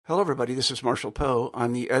Hello, everybody. This is Marshall Poe.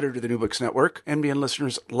 I'm the editor of the New Books Network. NBN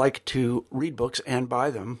listeners like to read books and buy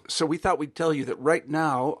them. So we thought we'd tell you that right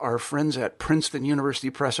now, our friends at Princeton University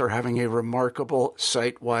Press are having a remarkable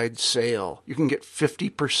site-wide sale. You can get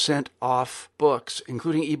 50% off books,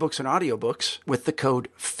 including ebooks and audiobooks, with the code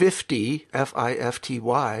 50,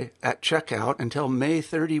 F-I-F-T-Y, at checkout until May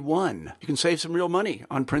 31. You can save some real money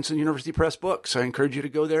on Princeton University Press books. I encourage you to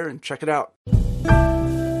go there and check it out.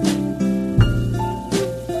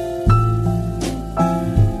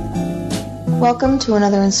 Welcome to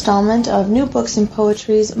another installment of New Books and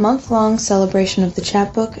Poetry's month-long celebration of the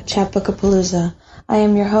chapbook, Chapbookapalooza. I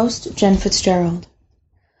am your host, Jen Fitzgerald.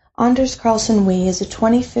 Anders Carlson Wee is a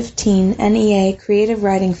 2015 NEA Creative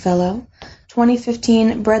Writing Fellow,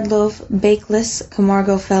 2015 Breadloaf Bakeless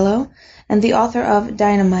Camargo Fellow, and the author of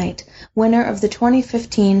Dynamite, winner of the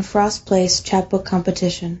 2015 Frost Place Chapbook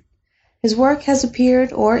Competition. His work has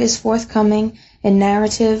appeared or is forthcoming in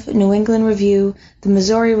Narrative, New England Review, the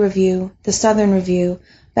Missouri Review, the Southern Review,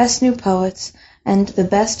 Best New Poets, and the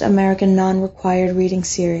Best American Non-Required Reading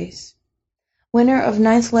Series. Winner of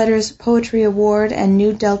Ninth Letter's Poetry Award and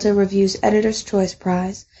New Delta Review's Editor's Choice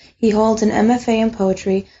Prize, he holds an MFA in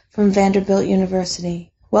Poetry from Vanderbilt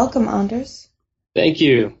University. Welcome, Anders. Thank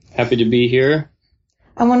you. Happy to be here.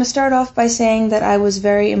 I want to start off by saying that I was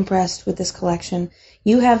very impressed with this collection.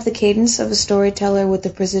 You have the cadence of a storyteller with the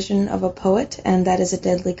precision of a poet, and that is a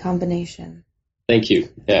deadly combination. Thank you.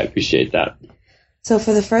 Yeah, I appreciate that. So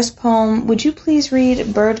for the first poem, would you please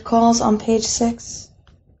read Bird Calls on page 6?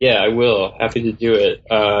 Yeah, I will. Happy to do it.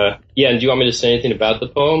 And do you want me to say anything about the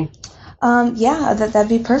poem? That'd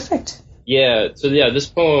be perfect. This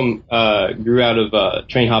poem grew out of a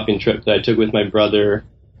train hopping trip that I took with my brother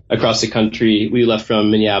across the country. We left from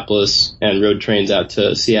Minneapolis and rode trains out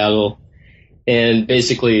to Seattle. And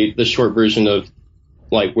basically, the short version of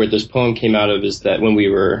where this poem came out of is that when we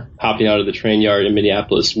were hopping out of the train yard in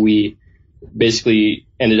Minneapolis, we basically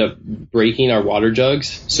ended up breaking our water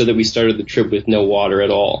jugs so that we started the trip with no water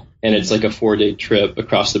at all. And it's like a 4-day trip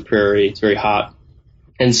across the prairie. It's very hot.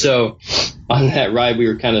 And so on that ride, we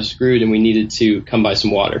were kind of screwed and we needed to come by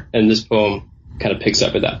some water. And this poem kind of picks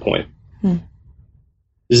up at that point.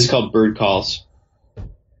 This is called Bird Calls.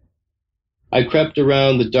 I crept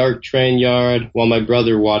around the dark train yard while my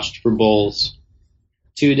brother watched for bulls.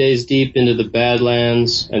 2 days deep into the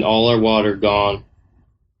Badlands and all our water gone.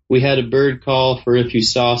 We had a bird call for if you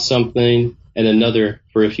saw something and another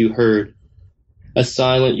for if you heard. A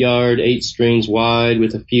silent yard 8 strings wide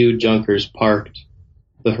with a few junkers parked.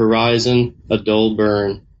 The horizon a dull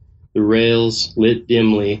burn. The rails lit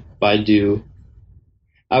dimly by dew.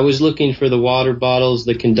 I was looking for the water bottles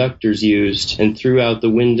the conductors used and threw out the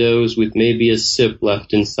windows with maybe a sip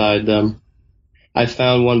left inside them. I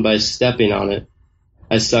found one by stepping on it.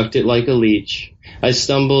 I sucked it like a leech. I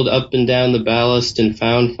stumbled up and down the ballast and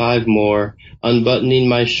found 5 more, unbuttoning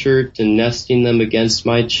my shirt and nesting them against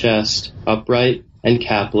my chest, upright and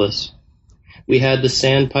capless. We had the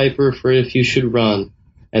sandpiper for if you should run,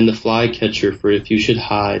 and the flycatcher for if you should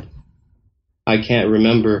hide. I can't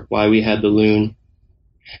remember why we had the loon.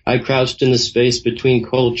 I crouched in the space between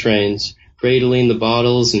coal trains, cradling the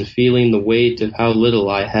bottles and feeling the weight of how little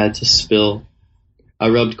I had to spill. I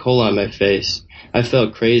rubbed coal on my face. I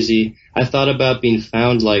felt crazy. I thought about being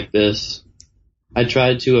found like this. I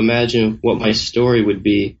tried to imagine what my story would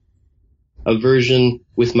be. A version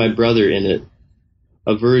with my brother in it.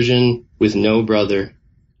 A version with no brother.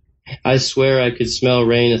 I swear I could smell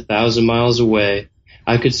rain 1,000 miles away.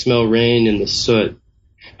 I could smell rain in the soot.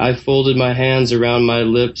 I folded my hands around my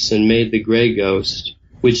lips and made the gray ghost,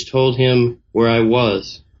 which told him where I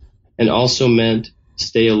was, and also meant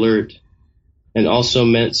stay alert, and also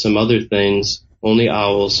meant some other things only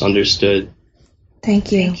owls understood.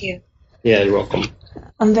 Thank you. Yeah, you're welcome.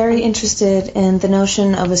 I'm very interested in the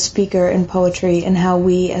notion of a speaker in poetry and how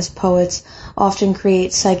we, as poets, often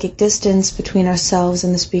create psychic distance between ourselves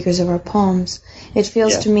and the speakers of our poems. It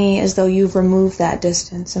feels to me as though you've removed that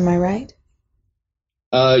distance. Am I right?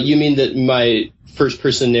 You mean that my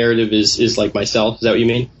first-person narrative is like myself? Is that what you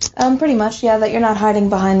mean? Pretty much, yeah, that you're not hiding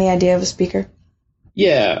behind the idea of a speaker.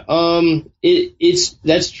 Yeah,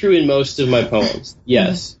 that's true in most of my poems,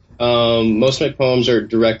 yes. Most of my poems are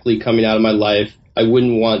directly coming out of my life. I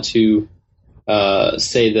wouldn't want to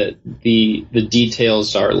say that the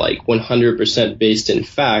details are like 100% based in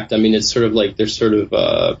fact. I mean, it's sort of like they're sort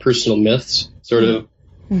of personal myths, sort of.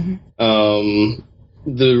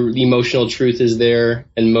 The emotional truth is there,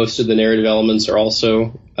 and most of the narrative elements are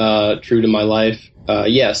also true to my life.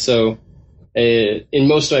 So in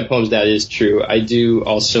most of my poems, that is true. I do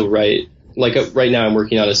also write, right now I'm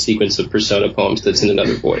working on a sequence of persona poems that's in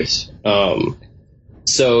another voice.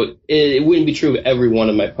 So it wouldn't be true of every one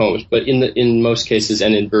of my poems, but in most cases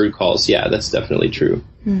and in bird calls, yeah, that's definitely true.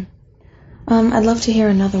 I'd love to hear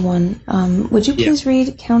another one. Would you please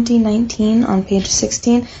read County 19 on page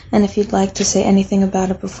 16? And if you'd like to say anything about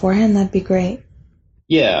it beforehand, that'd be great.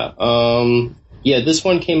 Yeah. This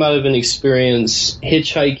one came out of an experience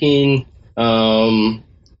hitchhiking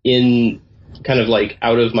in kind of like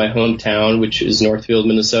out of my hometown, which is Northfield,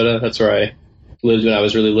 Minnesota. That's where I lived when I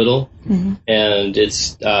was really little. Mm-hmm. And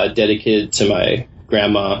it's dedicated to my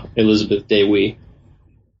grandma, Elizabeth Dewey.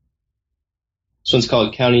 This one's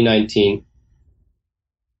called County 19.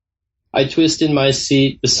 I twisted my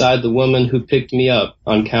seat beside the woman who picked me up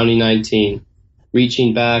on County 19,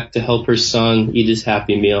 reaching back to help her son eat his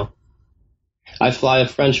Happy Meal. I fly a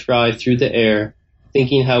French fry through the air,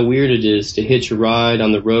 thinking how weird it is to hitch a ride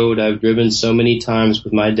on the road I've driven so many times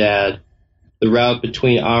with my dad, the route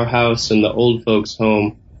between our house and the old folks'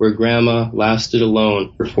 home where Grandma lasted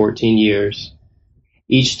alone for 14 years.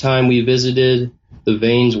 Each time we visited, the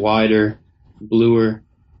veins wider, bluer,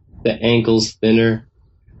 the ankles thinner,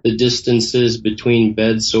 the distances between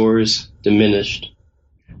bed sores diminished.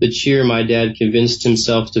 The cheer my dad convinced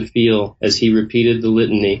himself to feel as he repeated the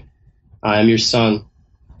litany. I am your son.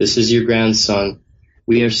 This is your grandson.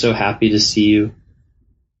 We are so happy to see you.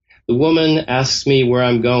 The woman asks me where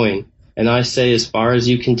I'm going, and I say as far as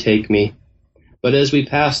you can take me. But as we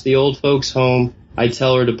pass the old folks' home, I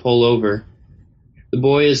tell her to pull over. The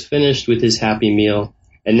boy is finished with his Happy Meal,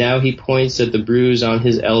 and now he points at the bruise on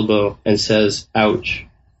his elbow and says, ouch.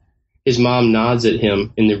 His mom nods at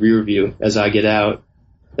him in the rear view as I get out.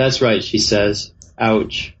 That's right, she says.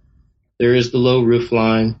 Ouch. There is the low roof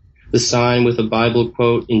line, the sign with a Bible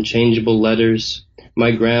quote in changeable letters, my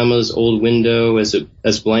grandma's old window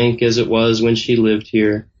as blank as it was when she lived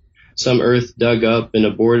here, some earth dug up in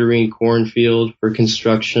a bordering cornfield for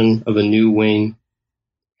construction of a new wing.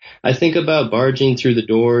 I think about barging through the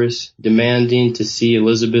doors, demanding to see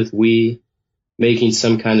Elizabeth Wee, making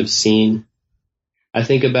some kind of scene. I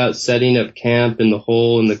think about setting up camp in the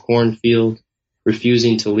hole in the cornfield,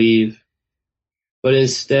 refusing to leave. But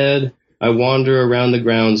instead, I wander around the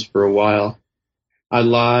grounds for a while. I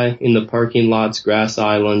lie in the parking lot's grass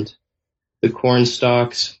island, the corn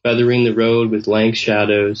stalks feathering the road with lank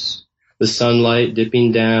shadows, the sunlight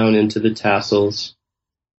dipping down into the tassels.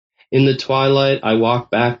 In the twilight, I walk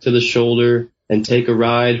back to the shoulder and take a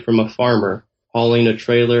ride from a farmer hauling a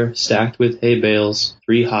trailer stacked with hay bales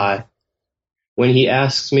 3 high. When he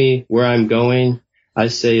asks me where I'm going, I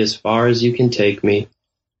say as far as you can take me.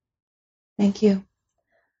 Thank you.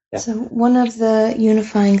 Yeah. So one of the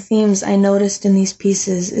unifying themes I noticed in these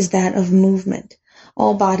pieces is that of movement.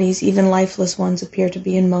 All bodies, even lifeless ones, appear to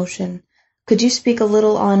be in motion. Could you speak a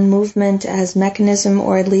little on movement as mechanism,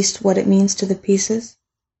 or at least what it means to the pieces?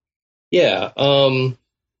 Yeah.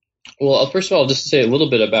 Well, first of all, just to say a little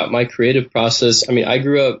bit about my creative process. I mean, I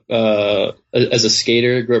grew up as a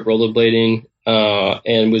skater, grew up rollerblading,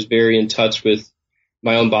 and was very in touch with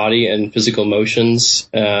my own body and physical motions,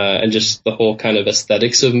 and just the whole kind of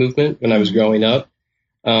aesthetics of movement when I was growing up.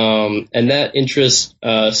 And that interest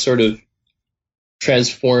sort of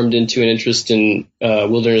transformed into an interest in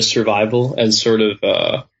wilderness survival and sort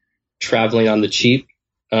of traveling on the cheap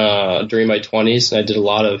during my 20s. And I did a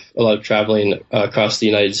lot of traveling across the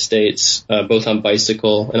United States, both on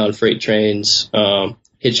bicycle and on freight trains,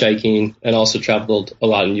 hitchhiking, and also traveled a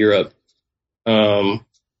lot in Europe,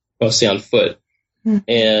 mostly on foot.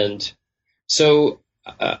 And so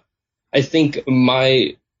I think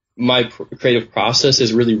my creative process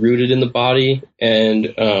is really rooted in the body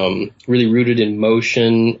and really rooted in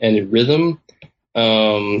motion and in rhythm.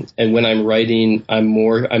 And when I'm writing, I'm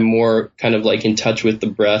more kind of like in touch with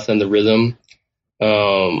the breath and the rhythm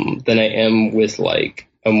than I am with like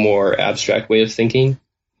a more abstract way of thinking.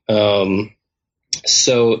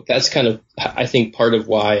 So that's kind of, I think, part of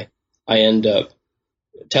why I end up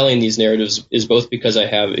telling these narratives is both because I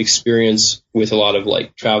have experience with a lot of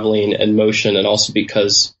like traveling and motion, and also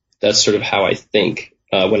because that's sort of how I think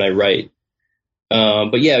when I write.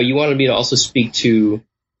 But yeah, you wanted me to also speak to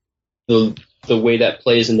the way that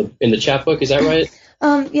plays in the chapbook. Is that right?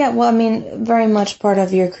 Yeah, well, I mean, very much part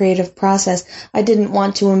of your creative process. I didn't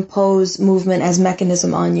want to impose movement as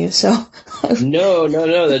mechanism on you, so. No.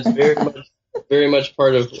 That's very much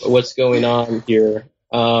part of what's going on here.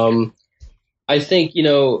 I think,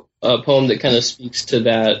 a poem that kind of speaks to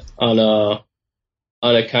that on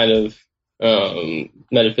a kind of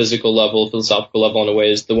metaphysical level, philosophical level in a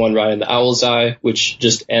way is the one right in the Owl's Eye, which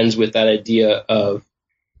just ends with that idea of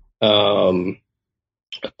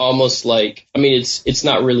almost like, I mean, it's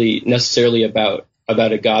not really necessarily about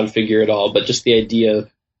a God figure at all, but just the idea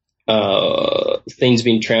of things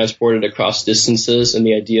being transported across distances and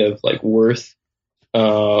the idea of like worth,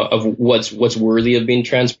 of what's worthy of being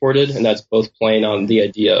transported. And that's both playing on the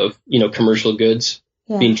idea of, commercial goods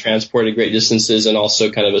being transported great distances, and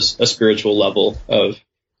also kind of a spiritual level of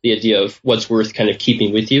the idea of what's worth kind of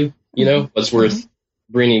keeping with you, what's worth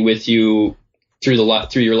bringing with you through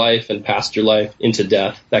your life and past your life into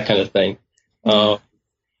death, that kind of thing. And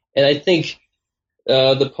I think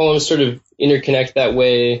the poems sort of interconnect that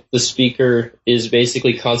way. The speaker is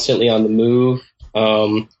basically constantly on the move,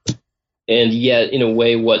 and yet in a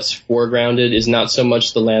way what's foregrounded is not so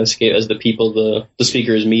much the landscape as the people the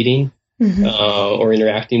speaker is meeting or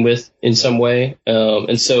interacting with in some way.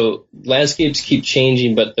 And so landscapes keep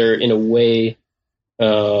changing, but they're in a way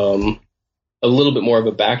a little bit more of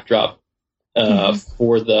a backdrop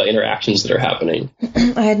for the interactions that are happening.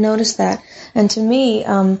 I had noticed that. And to me,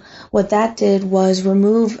 what that did was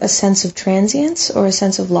remove a sense of transience or a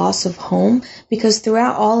sense of loss of home, because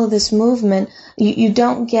throughout all of this movement, you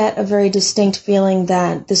don't get a very distinct feeling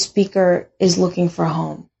that the speaker is looking for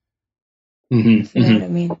home. If you know what I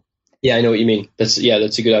mean? Yeah, I know what you mean. That's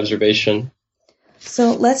a good observation.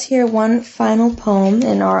 So let's hear one final poem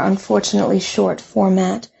in our unfortunately short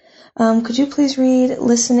format. Could you please read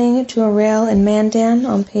Listening to a Rail in Mandan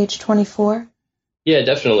on page 24? Yeah,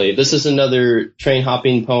 definitely. This is another train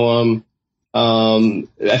hopping poem.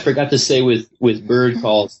 I forgot to say with bird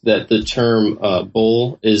calls that the term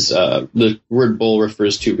bull is, the word bull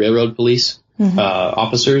refers to railroad police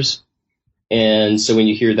officers. And so when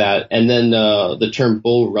you hear that, and then the term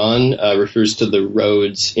bull run refers to the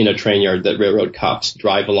roads in a train yard that railroad cops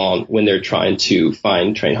drive along when they're trying to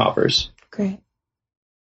find train hoppers. Great.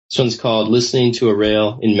 This one's called Listening to a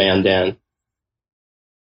Rail in Mandan.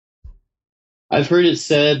 I've heard it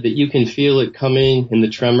said that you can feel it coming in the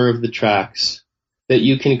tremor of the tracks, that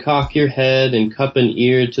you can cock your head and cup an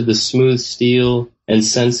ear to the smooth steel and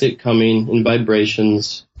sense it coming in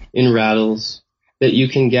vibrations, in rattles, that you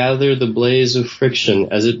can gather the blaze of friction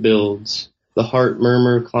as it builds, the heart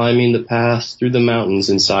murmur climbing the pass through the mountains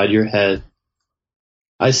inside your head.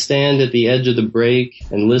 I stand at the edge of the break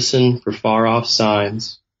and listen for far-off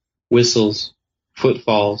signs, whistles,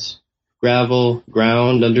 footfalls, gravel,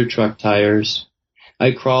 ground under truck tires.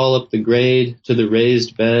 I crawl up the grade to the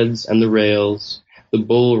raised beds and the rails, the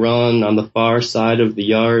bull run on the far side of the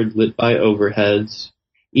yard lit by overheads,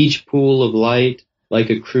 each pool of light like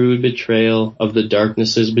a crude betrayal of the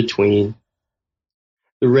darknesses between.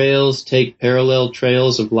 The rails take parallel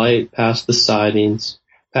trails of light past the sidings,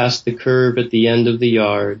 past the curve at the end of the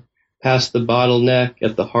yard, past the bottleneck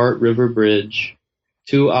at the Heart River Bridge.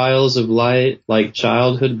 2 aisles of light like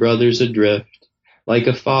childhood brothers adrift, like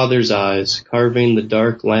a father's eyes carving the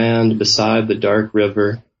dark land beside the dark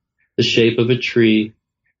river, the shape of a tree,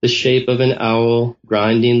 the shape of an owl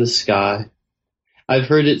grinding the sky. I've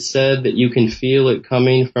heard it said that you can feel it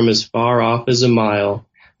coming from as far off as a mile,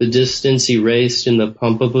 the distance erased in the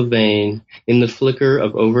pump of a vein, in the flicker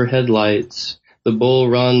of overhead lights, the bull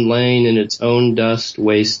run laying in its own dust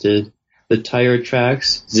wasted, the tire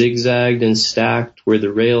tracks zigzagged and stacked where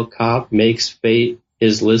the rail cop makes fate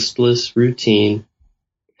his listless routine.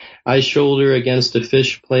 I shoulder against a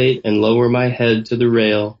fish plate and lower my head to the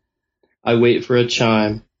rail. I wait for a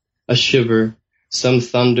chime, a shiver, some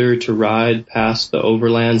thunder to ride past the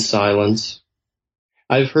overland silence.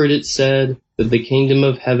 I've heard it said that the kingdom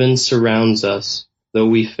of heaven surrounds us, though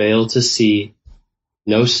we fail to see.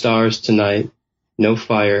 No stars tonight, no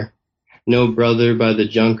fire, no brother by the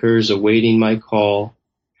junkers awaiting my call,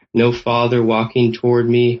 no father walking toward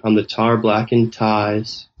me on the tar-blackened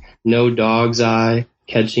ties, no dog's eye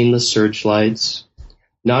catching the searchlights,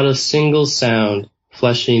 not a single sound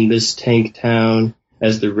fleshing this tank town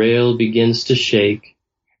as the rail begins to shake,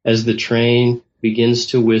 as the train begins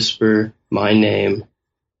to whisper my name.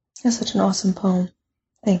 That's such an awesome poem.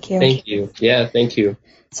 Thank you. Thank you. Yeah, thank you.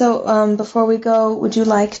 So before we go, would you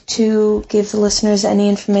like to give the listeners any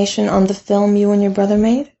information on the film you and your brother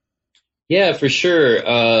made? Yeah, for sure.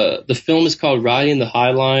 The film is called Riding the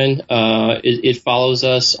High Line. It follows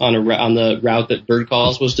us on the route that Bird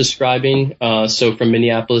Calls was describing. So from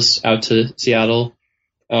Minneapolis out to Seattle.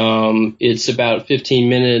 It's about 15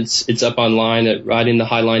 minutes. It's up online at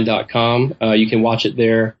ridingthehighline.com. You can watch it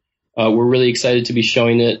there. We're really excited to be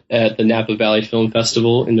showing it at the Napa Valley Film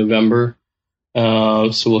Festival in November.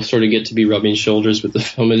 So we'll sort of get to be rubbing shoulders with the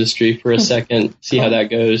film industry for a second, see how that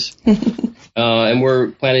goes. And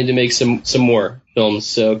we're planning to make some more films,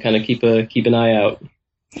 so kind of keep an eye out.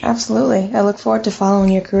 Absolutely. I look forward to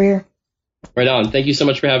following your career. Right on. Thank you so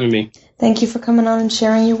much for having me. Thank you for coming on and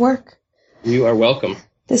sharing your work. You are welcome.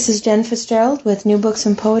 This is Jen Fitzgerald with New Books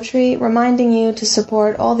in Poetry, reminding you to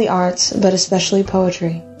support all the arts, but especially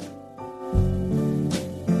poetry.